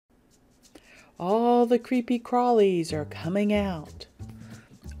All the creepy crawlies are coming out.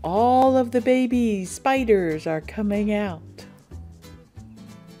 All of the baby spiders are coming out.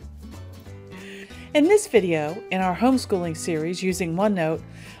 In this video, in our homeschooling series using OneNote,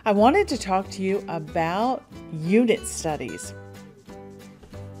 I wanted to talk to you about unit studies.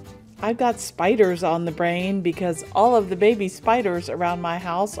 I've got spiders on the brain because all of the baby spiders around my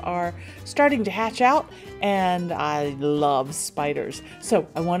house are starting to hatch out, and I love spiders. So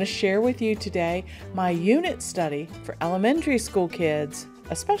I want to share with you today my unit study for elementary school kids,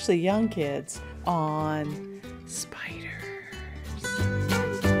 especially young kids, on spiders.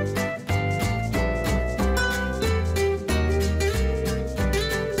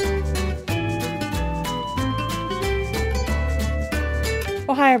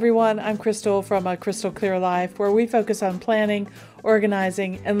 Well, hi everyone, I'm Crystal from A Crystal Clear Life, where we focus on planning,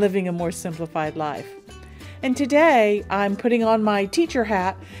 organizing, and living a more simplified life. And today I'm putting on my teacher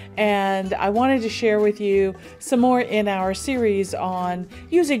hat, and I wanted to share with you some more in our series on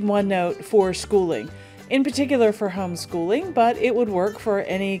using OneNote for schooling, in particular for homeschooling, but it would work for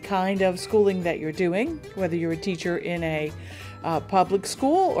any kind of schooling that you're doing, whether you're a teacher in a public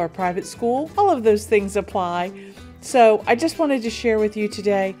school or private school. All of those things apply. So I just wanted to share with you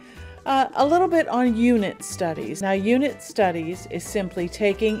today a little bit on unit studies. Now, unit studies is simply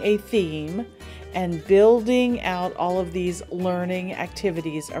taking a theme and building out all of these learning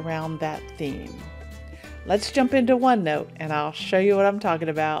activities around that theme. Let's jump into OneNote and I'll show you what I'm talking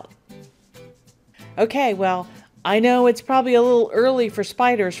about. Okay, well, I know it's probably a little early for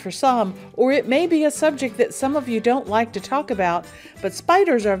spiders for some, or it may be a subject that some of you don't like to talk about, but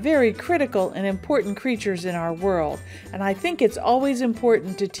spiders are very critical and important creatures in our world, and I think it's always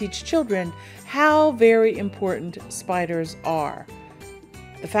important to teach children how very important spiders are.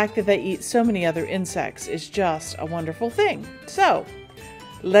 The fact that they eat so many other insects is just a wonderful thing. So,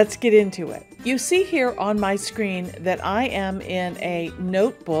 let's get into it. You see here on my screen that I am in a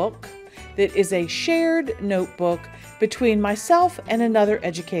notebook that is a shared notebook between myself and another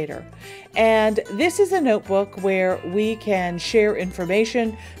educator. And this is a notebook where we can share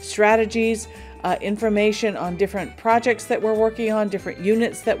information, strategies, information on different projects that we're working on, different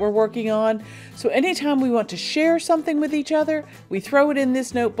units that we're working on. So anytime we want to share something with each other, we throw it in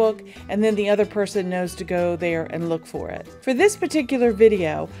this notebook, and then the other person knows to go there and look for it. For this particular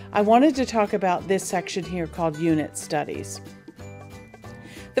video, I wanted to talk about this section here called Unit Studies.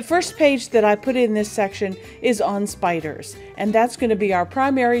 The first page that I put in this section is on spiders, and that's going to be our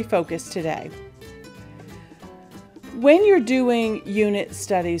primary focus today. When you're doing unit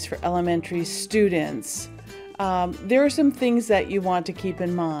studies for elementary students, there are some things that you want to keep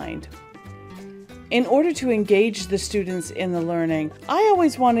in mind. In order to engage the students in the learning, I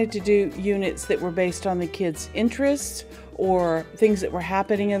always wanted to do units that were based on the kids' interests or things that were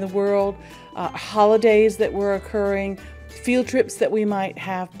happening in the world, holidays that were occurring, field trips that we might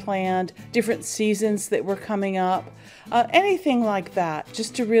have planned, different seasons that were coming up, anything like that,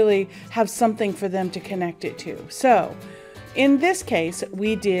 just to really have something for them to connect it to. So, in this case,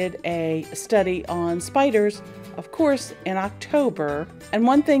 we did a study on spiders, of course, in October. And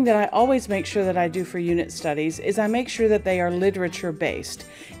one thing that I always make sure that I do for unit studies is I make sure that they are literature-based.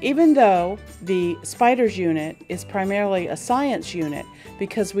 Even though the spiders unit is primarily a science unit,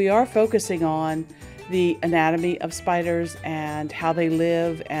 because we are focusing on the anatomy of spiders and how they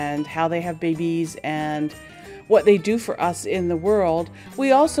live and how they have babies and what they do for us in the world,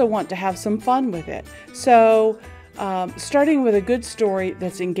 we also want to have some fun with it. So starting with a good story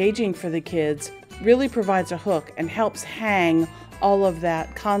that's engaging for the kids really provides a hook and helps hang all of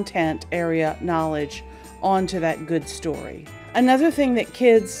that content area knowledge onto that good story. Another thing that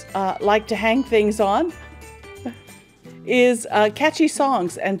kids like to hang things on is catchy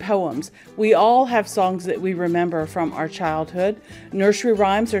songs and poems. We all have songs that we remember from our childhood. Nursery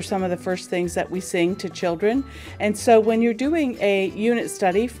rhymes are some of the first things that we sing to children. And so when you're doing a unit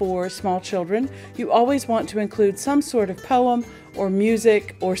study for small children, you always want to include some sort of poem or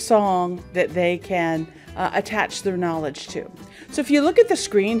music or song that they can attach their knowledge to. So if you look at the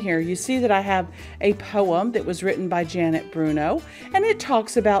screen here, you see that I have a poem that was written by Janet Bruno, and it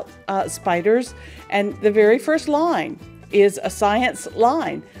talks about spiders, and the very first line is a science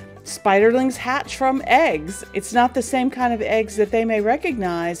line. Spiderlings hatch from eggs. It's not the same kind of eggs that they may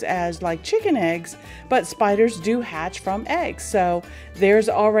recognize as like chicken eggs, but spiders do hatch from eggs. So there's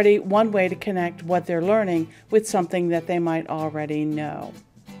already one way to connect what they're learning with something that they might already know.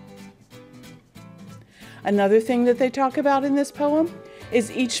 Another thing that they talk about in this poem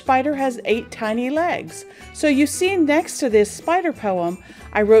is each spider has 8 tiny legs. So you see next to this spider poem,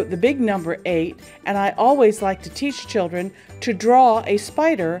 I wrote the big number 8, and I always like to teach children to draw a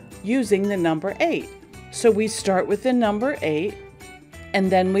spider using the number 8. So we start with the number 8,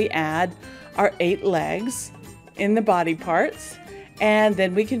 and then we add our 8 legs in the body parts, and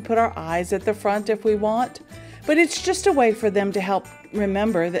then we can put our eyes at the front if we want. But it's just a way for them to help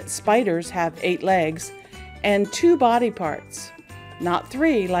remember that spiders have 8 legs and 2 body parts, not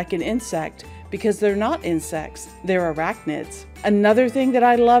 3 like an insect, because they're not insects, they're arachnids. Another thing that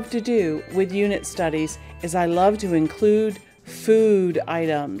I love to do with unit studies is I love to include food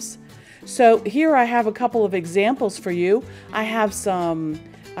items. So here I have a couple of examples for you. I have some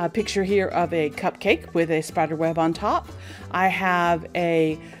picture here of a cupcake with a spider web on top. I have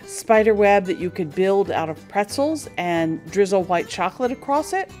a spider web that you could build out of pretzels and drizzle white chocolate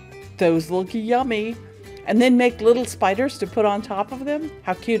across it. Those look yummy. And then make little spiders to put on top of them.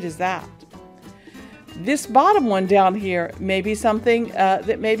 How cute is that? This bottom one down here may be something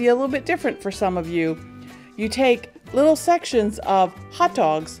that may be a little bit different for some of you. You take little sections of hot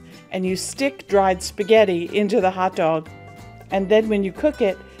dogs and you stick dried spaghetti into the hot dog. And then when you cook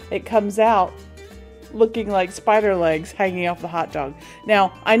it, it comes out looking like spider legs hanging off the hot dog.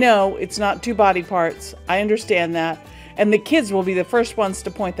 Now, I know it's not 2 body parts. I understand that. And the kids will be the first ones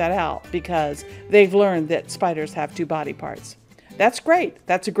to point that out because they've learned that spiders have 2 body parts. That's great.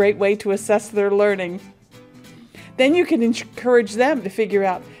 That's a great way to assess their learning. Then you can encourage them to figure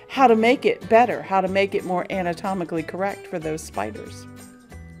out how to make it better, how to make it more anatomically correct for those spiders.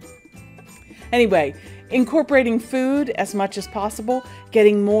 Anyway, incorporating food as much as possible,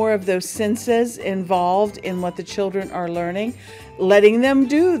 getting more of those senses involved in what the children are learning, letting them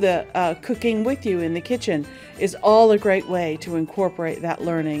do the cooking with you in the kitchen is all a great way to incorporate that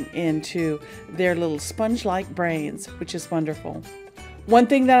learning into their little sponge-like brains, which is wonderful. One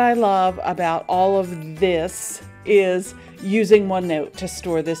thing that I love about all of this is using OneNote to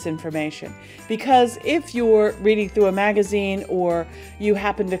store this information. Because if you're reading through a magazine or you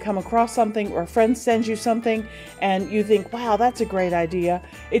happen to come across something or a friend sends you something and you think, wow, that's a great idea,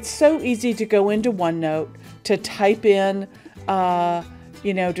 it's so easy to go into OneNote, to type in,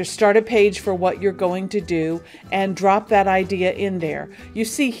 to start a page for what you're going to do and drop that idea in there. You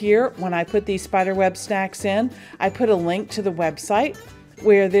see here, when I put these spiderweb snacks in, I put a link to the website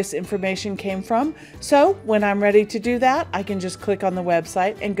where this information came from. So when I'm ready to do that, I can just click on the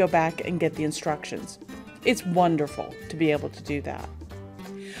website and go back and get the instructions. It's wonderful to be able to do that.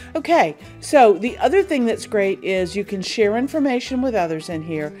 Okay, so the other thing that's great is you can share information with others in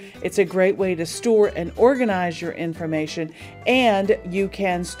here. It's a great way to store and organize your information, and you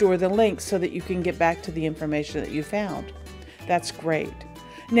can store the links so that you can get back to the information that you found. That's great.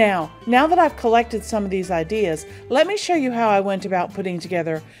 Now that I've collected some of these ideas, let me show you how I went about putting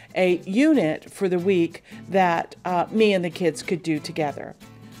together a unit for the week that me and the kids could do together.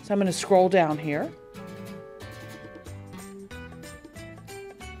 So I'm going to scroll down here.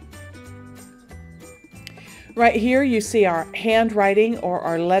 Right here you see our handwriting or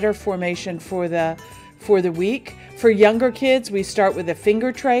our letter formation for the week. For younger kids, we start with a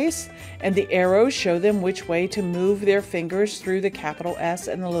finger trace, and the arrows show them which way to move their fingers through the capital S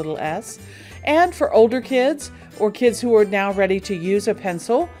and the little s. And for older kids, or kids who are now ready to use a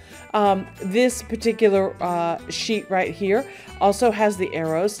pencil, this particular sheet right here also has the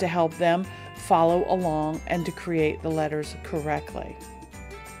arrows to help them follow along and to create the letters correctly.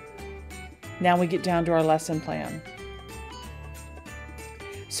 Now we get down to our lesson plan.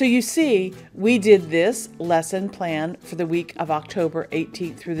 So you see, we did this lesson plan for the week of October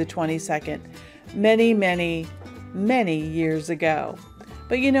 18th through the 22nd many, many, many years ago.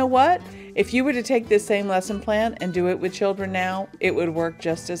 But you know what? If you were to take this same lesson plan and do it with children now, it would work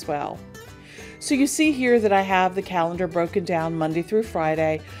just as well. So you see here that I have the calendar broken down Monday through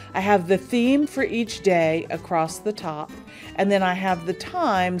Friday. I have the theme for each day across the top, and then I have the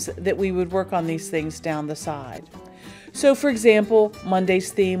times that we would work on these things down the side. So for example,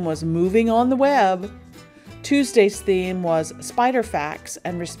 Monday's theme was moving on the web. Tuesday's theme was spider facts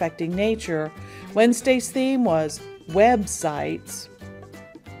and respecting nature. Wednesday's theme was websites.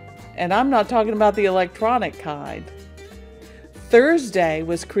 And I'm not talking about the electronic kind. Thursday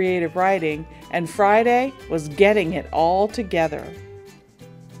was creative writing, and Friday was getting it all together.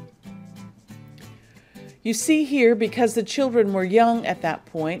 You see here, because the children were young at that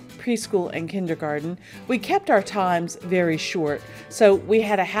point, preschool and kindergarten, we kept our times very short. So we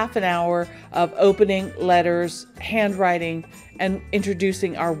had a half an hour of opening letters, handwriting, and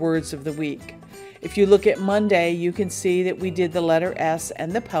introducing our words of the week. If you look at Monday, you can see that we did the letter S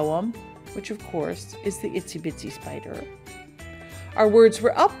and the poem, which of course is the itsy bitsy spider. Our words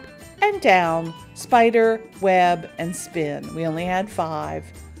were up and down, spider, web, and spin. We only had five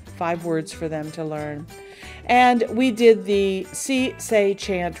words for them to learn. And we did the see, say,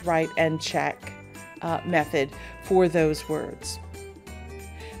 chant, write, and check method for those words.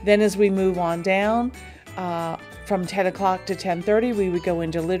 Then as we move on down, from 10 o'clock to 10:30, we would go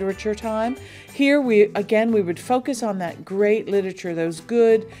into literature time. Here, we would focus on that great literature, those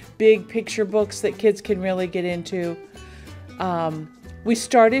good, big picture books that kids can really get into. We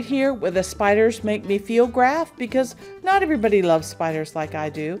started here with a spiders make me feel graph because not everybody loves spiders like I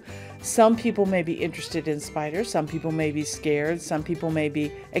do. Some people may be interested in spiders, some people may be scared, some people may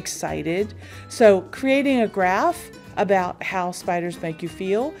be excited. So creating a graph about how spiders make you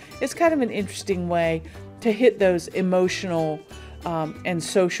feel is kind of an interesting way to hit those emotional and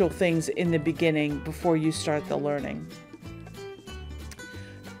social things in the beginning before you start the learning.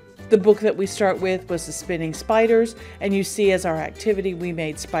 The book that we start with was The Spinning Spiders, and you see as our activity we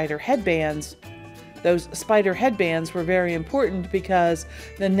made spider headbands. Those spider headbands were very important because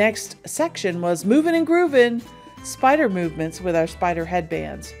the next section was moving and grooving, spider movements with our spider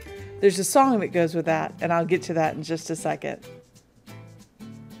headbands. There's a song that goes with that, and I'll get to that in just a second.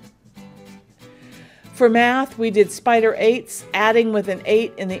 For math, we did spider eights, adding with an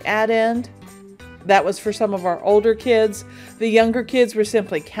 8 in the add end. That was for some of our older kids. The younger kids were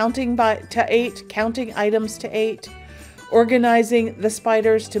simply counting to 8, counting items to 8, organizing the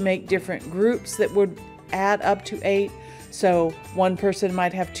spiders to make different groups that would add up to 8. So one person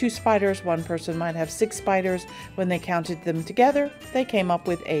might have 2 spiders, one person might have 6 spiders. When they counted them together, they came up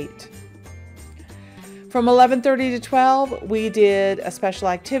with 8. From 11:30 to 12, we did a special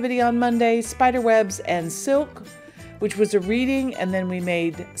activity on Monday, spider webs and silk, which was a reading, and then we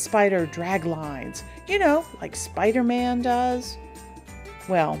made spider drag lines. You know, like Spider-Man does.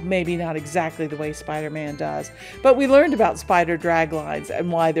 Well, maybe not exactly the way Spider-Man does, but we learned about spider drag lines and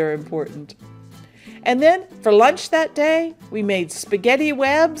why they're important. And then for lunch that day, we made spaghetti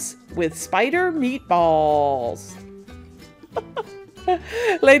webs with spider meatballs.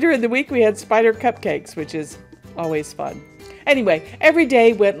 Later in the week, we had spider cupcakes, which is always fun. Anyway, every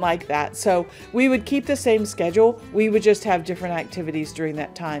day went like that. So we would keep the same schedule. We would just have different activities during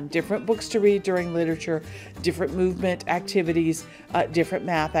that time. Different books to read during literature, different movement activities, different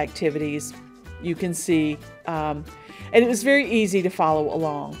math activities. You can see. And it was very easy to follow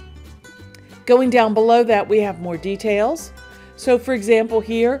along. Going down below that, we have more details. So for example,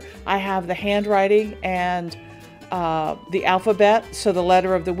 here I have the handwriting and the alphabet. So the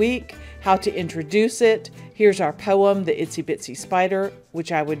letter of the week, how to introduce it. Here's our poem, The Itsy Bitsy Spider,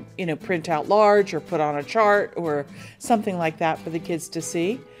 which I would, print out large or put on a chart or something like that for the kids to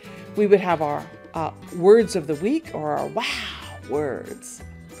see. We would have our words of the week or our wow words.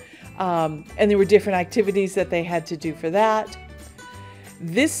 And there were different activities that they had to do for that.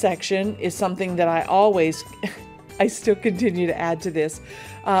 This section is something that I still continue to add to this.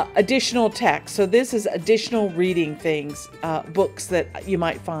 Additional text. So this is additional reading things, books that you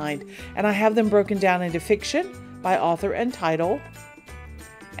might find. And I have them broken down into fiction by author and title.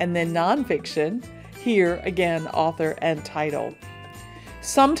 And then nonfiction. Here, again, author and title.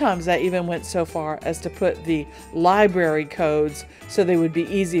 Sometimes I even went so far as to put the library codes so they would be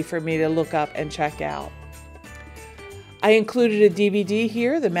easy for me to look up and check out. I included a DVD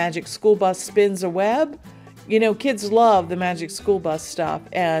here, The Magic School Bus Spins a Web. Kids love the Magic School Bus stuff,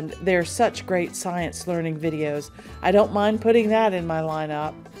 and they're such great science learning videos. I don't mind putting that in my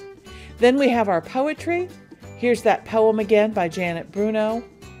lineup. Then we have our poetry. Here's that poem again by Janet Bruno.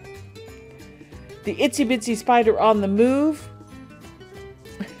 The Itsy Bitsy Spider on the Move.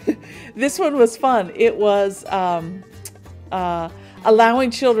 This one was fun. It was allowing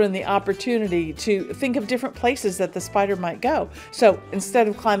children the opportunity to think of different places that the spider might go. So instead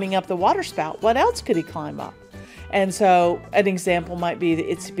of climbing up the water spout, what else could he climb up? And so an example might be the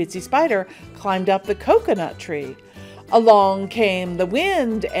Itsy Bitsy Spider climbed up the coconut tree. Along came the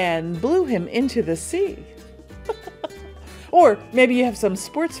wind and blew him into the sea. Or maybe you have some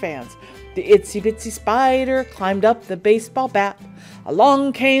sports fans. The Itsy Bitsy Spider climbed up the baseball bat.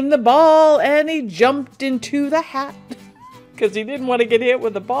 Along came the ball and he jumped into the hat. Because he didn't want to get hit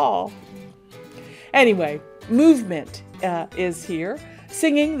with the ball. Anyway, movement is here.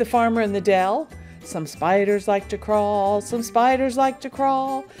 Singing The Farmer in the Dell. Some spiders like to crawl, some spiders like to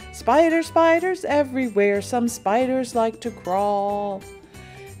crawl. Spiders, spiders everywhere, some spiders like to crawl.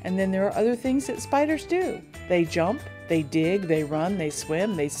 And then there are other things that spiders do. They jump, they dig, they run, they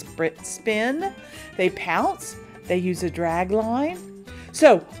swim, they spin, they pounce, they use a drag line.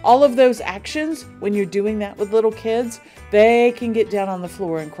 So all of those actions, when you're doing that with little kids, they can get down on the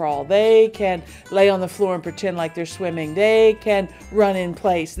floor and crawl. They can lay on the floor and pretend like they're swimming. They can run in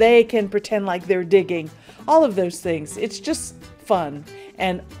place. They can pretend like they're digging. All of those things. It's just fun.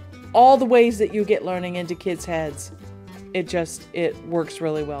 And all the ways that you get learning into kids' heads, it works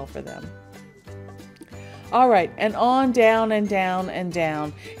really well for them. All right, and on down and down and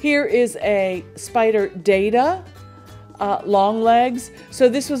down. Here is a spider data. Long legs. So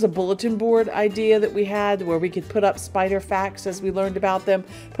this was a bulletin board idea that we had where we could put up spider facts as we learned about them,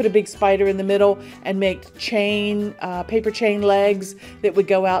 put a big spider in the middle and make paper chain legs that would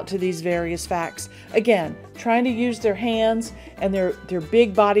go out to these various facts. Again, trying to use their hands and their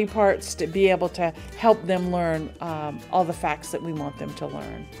big body parts to be able to help them learn all the facts that we want them to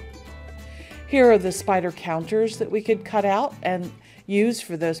learn. Here are the spider counters that we could cut out and use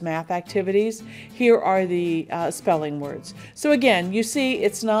for those math activities. Here are the spelling words. So again, you see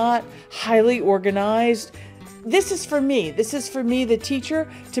it's not highly organized. This is for me. This is for me, the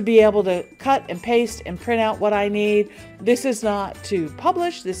teacher, to be able to cut and paste and print out what I need. This is not to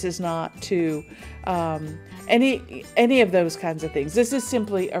publish. This is not to any of those kinds of things. This is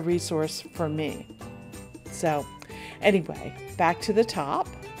simply a resource for me. So anyway, back to the top.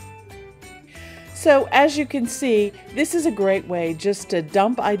 So as you can see, this is a great way just to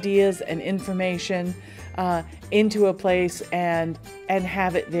dump ideas and information into a place and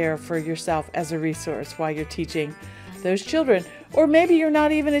have it there for yourself as a resource while you're teaching those children. Or maybe you're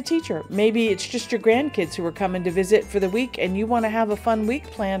not even a teacher. Maybe it's just your grandkids who are coming to visit for the week and you want to have a fun week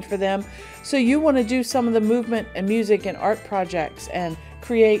planned for them. So you want to do some of the movement and music and art projects and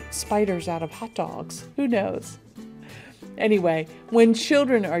create spiders out of hot dogs. Who knows? Anyway, when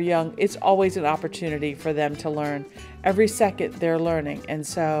children are young, it's always an opportunity for them to learn. Every second they're learning. And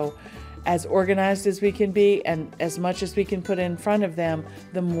so as organized as we can be and as much as we can put in front of them,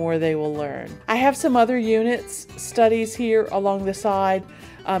 the more they will learn. I have some other units studies here along the side.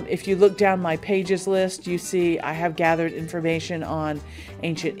 If you look down my pages list, you see I have gathered information on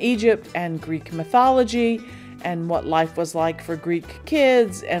ancient Egypt and Greek mythology and what life was like for Greek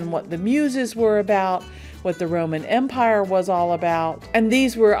kids and what the muses were about, what the Roman Empire was all about. And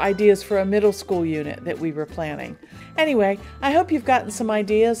these were ideas for a middle school unit that we were planning. Anyway, I hope you've gotten some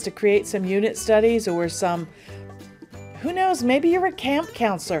ideas to create some unit studies or some, who knows, maybe you're a camp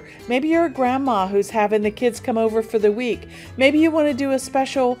counselor. Maybe you're a grandma who's having the kids come over for the week. Maybe you want to do a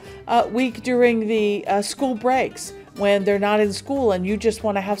special week during the school breaks when they're not in school and you just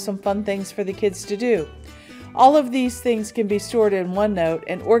want to have some fun things for the kids to do. All of these things can be stored in OneNote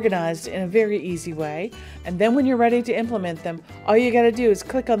and organized in a very easy way. And then when you're ready to implement them, all you got to do is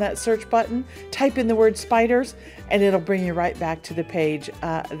click on that search button, type in the word spiders, and it'll bring you right back to the page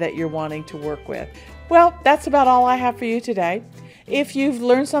that you're wanting to work with. Well, that's about all I have for you today. If you've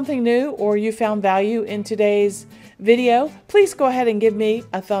learned something new or you found value in today's video, please go ahead and give me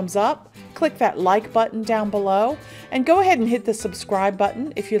a thumbs up. Click that like button down below and go ahead and hit the subscribe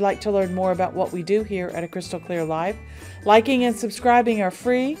button if you'd like to learn more about what we do here at A Crystal Clear Life. Liking and subscribing are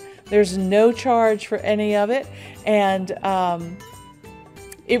free. There's no charge for any of it, and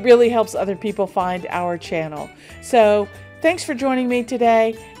it really helps other people find our channel. So thanks for joining me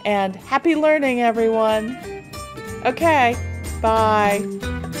today and happy learning, everyone. Okay,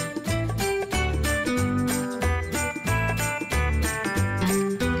 bye.